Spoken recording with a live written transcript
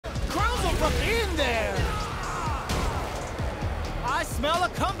up in there. I smell a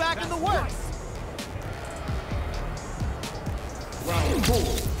comeback in the works. Round 4.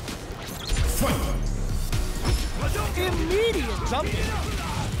 Fight. Immediate jumping.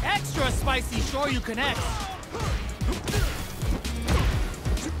 Extra spicy Shoryu connects.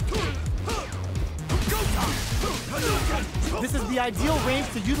 This is the ideal range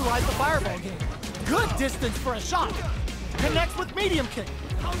to utilize the fireball game. Good distance for a shot. Connects with medium kick.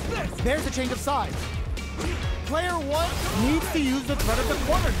 There's a change of sides. Player 1 needs to use the threat of the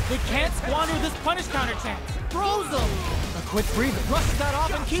corner. They can't squander this punish counter chance. Throws them. A quick breather. Brushes that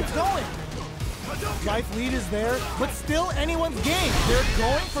off and keeps going. Life lead is there, but still anyone's game. They're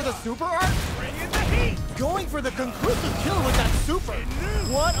going for the super art. Going for the conclusive kill with that super.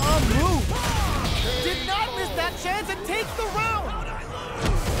 What a move. Did not miss that chance and takes the round.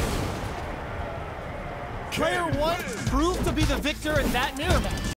 Player 1 proved to be the victor in that mirror match.